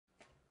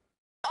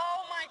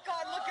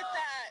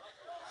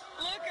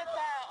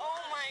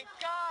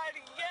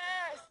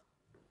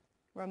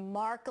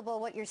Remarkable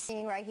what you're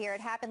seeing right here.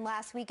 It happened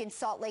last week in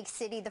Salt Lake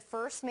City. The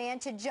first man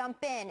to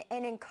jump in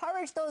and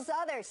encourage those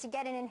others to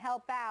get in and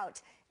help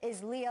out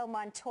is Leo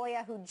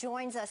Montoya, who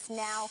joins us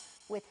now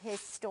with his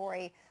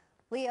story.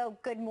 Leo,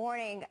 good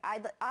morning.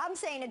 I'm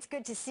saying it's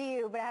good to see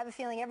you, but I have a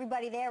feeling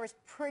everybody there was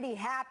pretty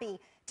happy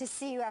to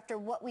see you after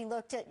what we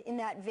looked at in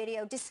that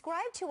video.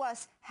 Describe to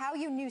us how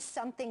you knew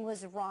something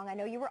was wrong. I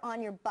know you were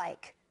on your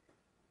bike.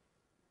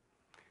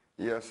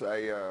 Yes,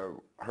 I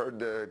heard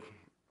the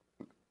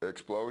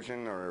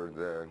explosion or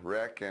the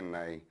wreck,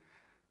 and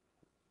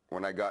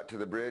when I got to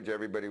the bridge,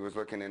 everybody was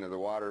looking into the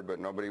water, but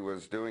nobody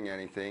was doing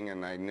anything,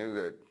 and I knew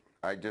that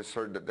I just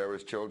heard that there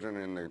was children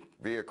in the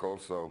vehicle,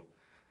 so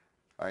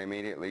I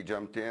immediately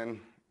jumped in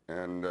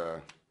and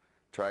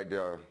tried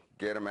to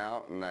get them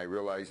out, and I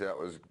realized that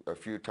was a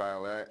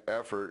futile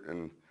effort,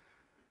 and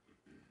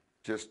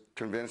just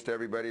convinced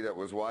everybody that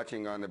was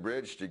watching on the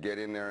bridge to get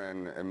in there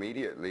and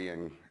immediately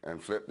and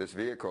flip this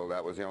vehicle.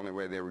 That was the only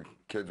way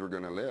kids were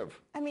going to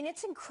live. I mean,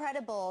 it's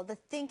incredible, the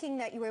thinking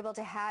that you were able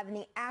to have and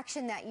the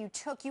action that you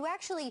took. You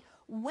actually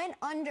went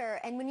under,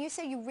 and when you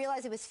say you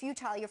realized it was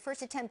futile, your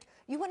first attempt,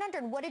 you went under,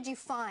 and what did you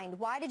find?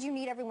 Why did you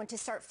need everyone to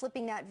start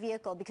flipping that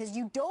vehicle? Because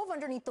you dove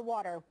underneath the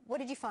water. What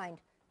did you find?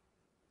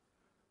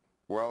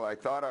 Well, I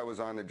thought I was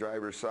on the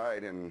driver's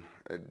side, and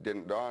it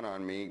didn't dawn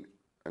on me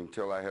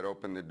until I had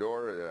opened the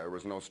door. There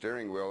was no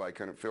steering wheel. I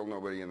couldn't feel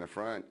nobody in the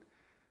front.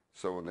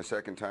 So the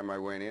second time I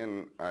went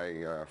in,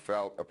 I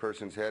felt a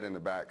person's head in the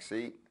back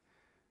seat,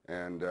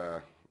 and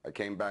I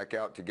came back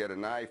out to get a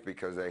knife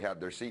because they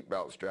had their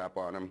seatbelt strap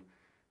on them,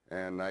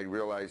 and I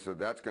realized that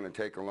that's going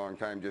to take a long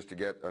time just to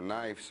get a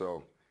knife.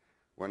 So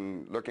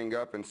when looking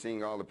up and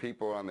seeing all the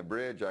people on the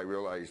bridge, I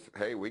realized,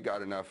 hey, we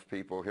got enough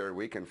people here.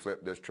 We can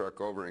flip this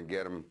truck over and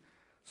get them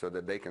so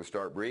that they can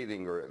start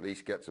breathing, or at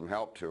least get some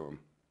help to them.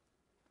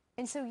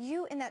 And so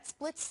you, in that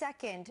split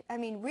second, I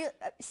mean,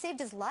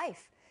 saved his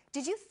life.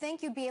 Did you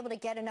think you'd be able to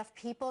get enough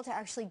people to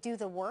actually do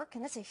the work?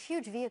 And that's a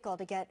huge vehicle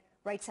to get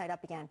right side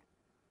up again.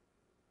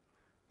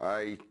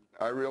 I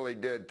really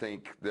did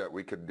think that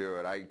we could do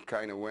it. I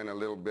kind of went a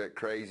little bit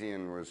crazy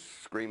and was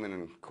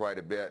screaming quite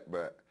a bit,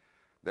 but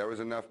there was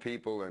enough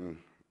people,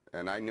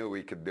 and I knew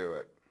we could do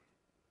it.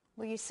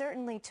 Well, you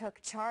certainly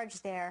took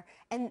charge there.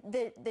 And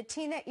the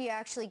team that you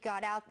actually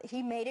got out,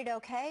 he made it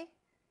okay?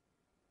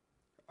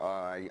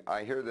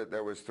 I hear that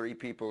there was 3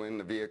 people in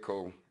the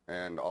vehicle,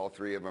 and all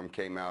 3 of them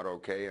came out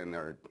okay, and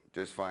they're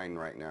just fine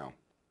right now.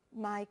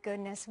 My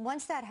goodness.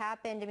 Once that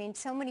happened, I mean,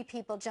 so many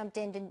people jumped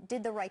in and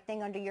did the right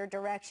thing under your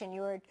direction.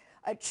 You were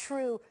a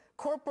true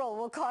corporal,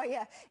 we'll call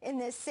you, in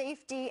this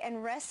safety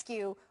and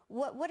rescue.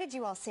 What did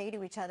you all say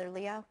to each other,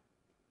 Leo?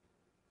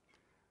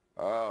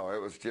 Oh, it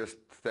was just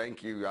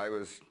thank you. I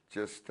was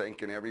just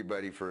thanking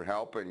everybody for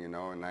helping, you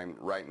know, and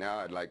right now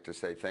I'd like to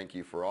say thank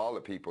you for all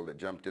the people that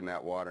jumped in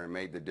that water and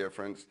made the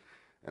difference.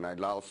 And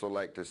I'd also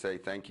like to say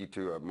thank you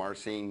to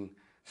Marcine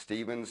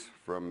Stevens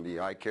from the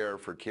Eye Care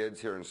for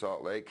Kids here in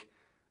Salt Lake.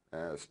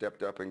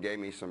 Stepped up and gave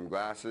me some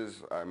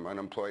glasses. I'm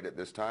unemployed at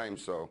this time,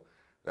 so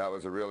that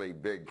was a really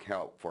big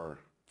help for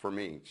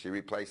me. She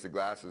replaced the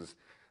glasses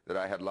that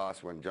I had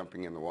lost when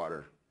jumping in the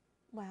water.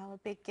 Wow, a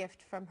big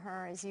gift from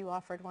her, as you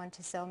offered one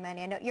to so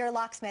many. I know you're a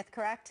locksmith,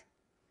 correct?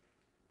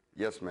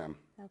 Yes, ma'am.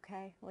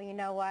 Okay. Well, you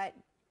know what?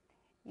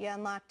 You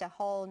unlocked a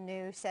whole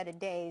new set of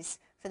days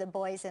for the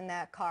boys in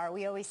that car.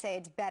 We always say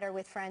it's better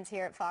with friends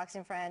here at Fox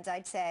and Friends.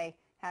 I'd say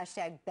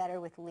hashtag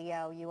better with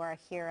Leo. You are a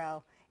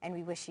hero, and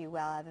we wish you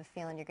well. I have a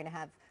feeling you're going to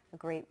have a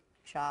great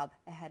job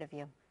ahead of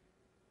you.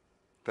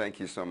 Thank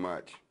you so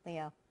much.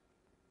 Leo,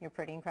 you're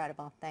pretty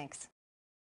incredible. Thanks.